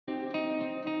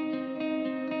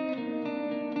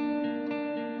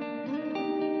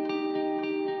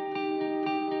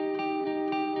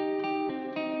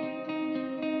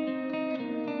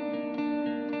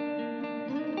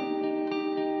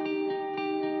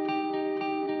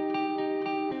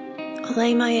"I'll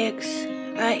lay my eggs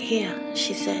right here,"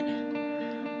 she said,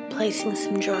 placing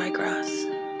some dry grass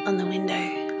on the window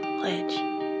ledge.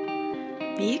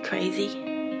 "Are you crazy?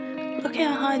 Look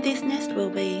how high this nest will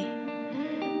be.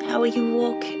 How will you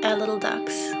walk our little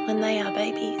ducks when they are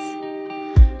babies?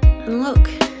 And look,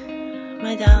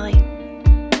 my darling,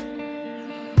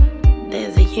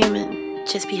 there's a human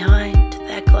just behind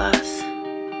that glass.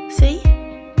 See?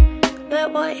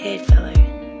 That white-haired fellow,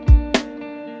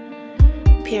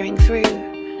 peering through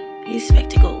his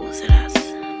spectacles at us.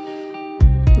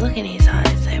 Look in his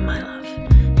eyes, though, my love.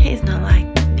 He's not like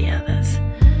the others.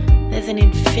 There's an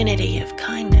infinity of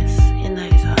kindness in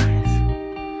those eyes.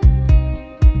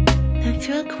 I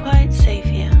feel quite safe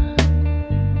here.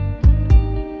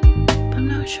 But I'm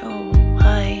not sure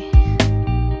why.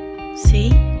 See?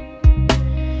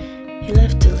 He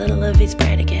left a little of his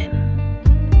bread again,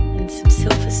 and some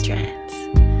silver strands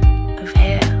of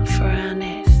hair for our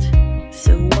nest,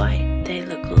 so white they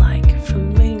look like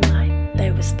from moonlight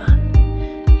they were spun.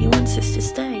 He wants us to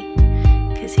stay,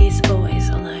 'cause he's always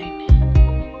alone.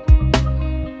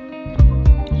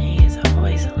 He is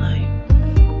always alone.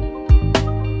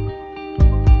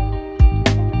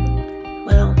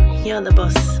 Well, you're the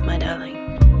boss, my darling.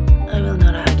 I will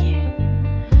not argue.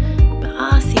 But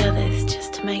ask the others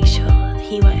just to make sure that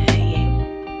he won't hurt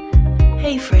you.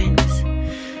 Hey friends,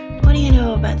 what do you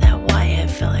know about that white-haired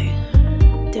fellow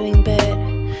doing bird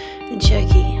and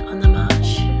jerky on the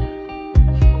marsh?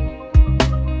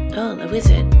 "Oh, the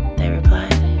wizard," they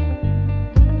replied.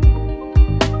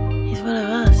 "He's one of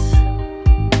us.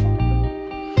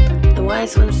 The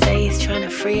wise ones say he's trying to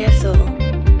free us all.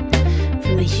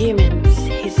 From the humans,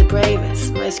 he's the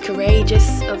bravest, most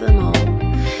courageous of them all.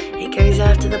 He goes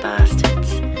after the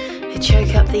bastards who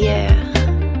choke up the air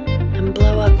and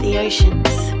blow up the oceans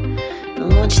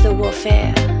and launch the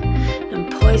warfare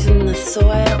and poison the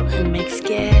soil and make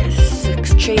scarce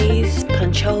trees,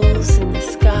 punch holes in the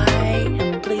sky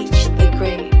and bleach the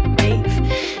great reef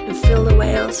and fill the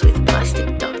whales with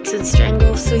plastic dots and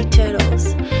strangle sweet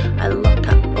turtles. I lock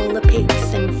up all the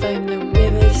pigs and foam the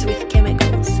rivers with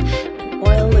chemicals and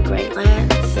oil the great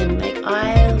lands and make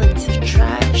islands of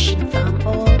trash and farm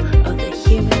all of the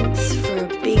humans for a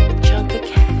big chunk of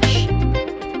cash."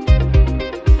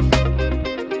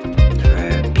 For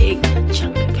a big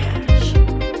chunk of cash.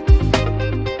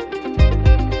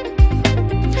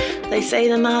 They say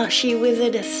the marshy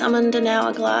wizard has summoned an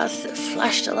hourglass that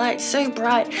flashed a light so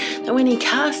bright that when he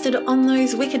cast it on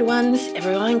those wicked ones,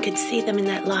 everyone could see them in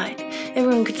that light.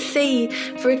 Everyone could see,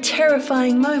 for a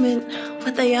terrifying moment,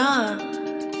 what they are.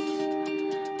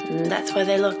 And that's why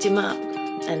they locked him up,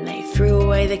 and they threw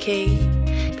away the key,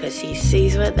 'cause he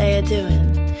sees what they are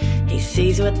doing. He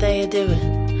sees what they are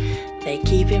doing. They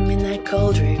keep him in that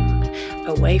cold room,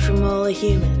 away from all the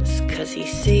humans, 'cause he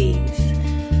sees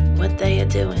what they are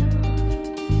doing.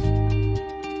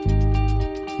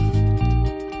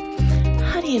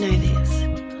 How do you know this?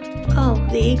 Oh,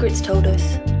 the egrets told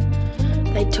us.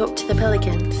 They talked to the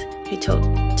pelicans, who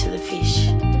talked to the fish,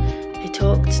 who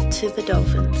talked to the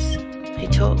dolphins, who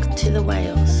talked to the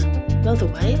whales. Well, the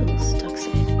whales, Doc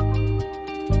said.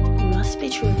 It must be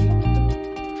true.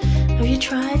 Have you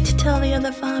tried to tell the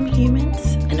other farm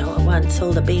humans? And all at once,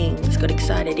 all the beings got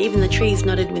excited. Even the trees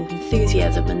nodded with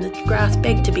enthusiasm, and the grass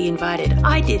begged to be invited.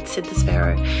 "I did," said the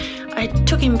sparrow. "I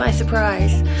took him by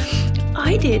surprise."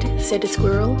 "I did," said a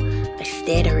squirrel. I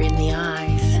stared her in the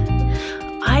eyes.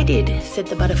 "I did," said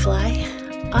the butterfly.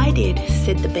 "I did,"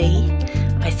 said the bee.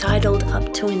 I sidled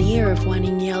up to an ear of one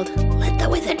and yelled, "Let the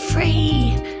wizard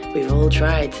free!" "We've all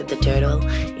tried," said the turtle,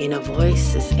 in a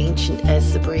voice as ancient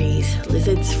as the breeze.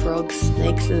 "Lizards, frogs,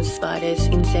 snakes and spiders,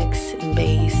 insects and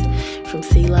bees, from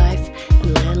sea life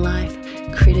and land life,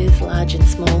 critters large and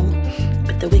small.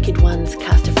 But the wicked ones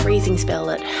cast a freezing spell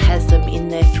that has them in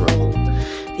their thrall.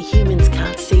 The humans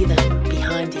can't see them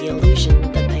behind the illusion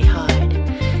that they hide.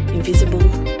 Invisible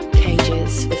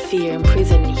cages for fear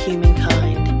imprison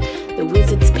humankind. The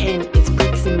wizard's pen is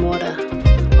bricks and mortar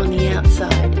on the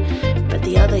outside, but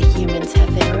the other humans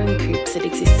have their own coops that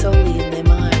exist solely in their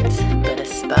minds. But a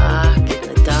spark in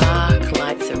the dark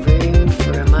lights a room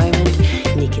for a moment,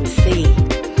 and you can see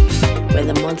where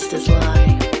the monsters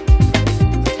lie.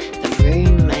 The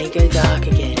room may go dark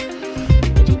again,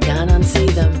 but you can't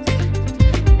unsee them,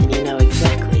 and you know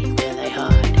exactly where they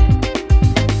hide.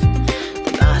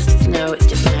 The bastards know it's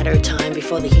just a matter of time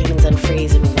before the humans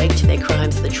unfreeze and awake to their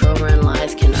crimes. The trauma and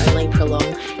lies can only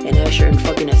prolong inertia and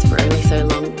fogginess for only so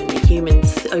long. When the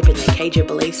humans open their cage of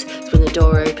beliefs, it's when the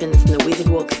door opens and the wizard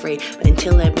walks free. But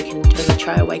until then, we can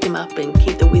try to wake him up and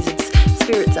keep the wizard's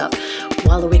spirits up.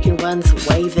 while the wicked ones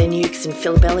wave their nukes and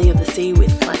fill the belly of the sea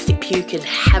with plastic puke and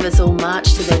have us all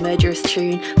march to their murderous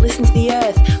tune. Listen to the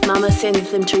earth, Mama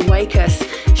sends them to wake us,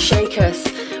 shake us,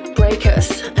 break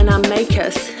us, and unmake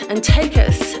us, and take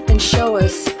us and show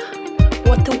us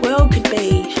what the world could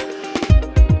be.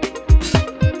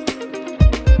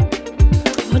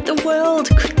 What the world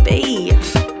could be.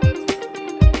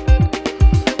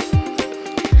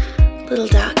 Little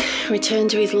duck returned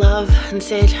to his love and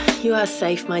said, "You are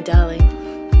safe, my darling.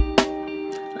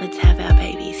 Let's have our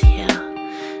babies here."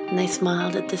 And they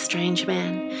smiled at the strange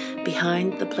man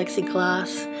behind the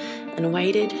plexiglass and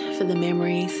waited for the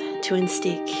memories to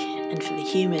unstick and for the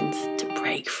humans to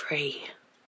break free.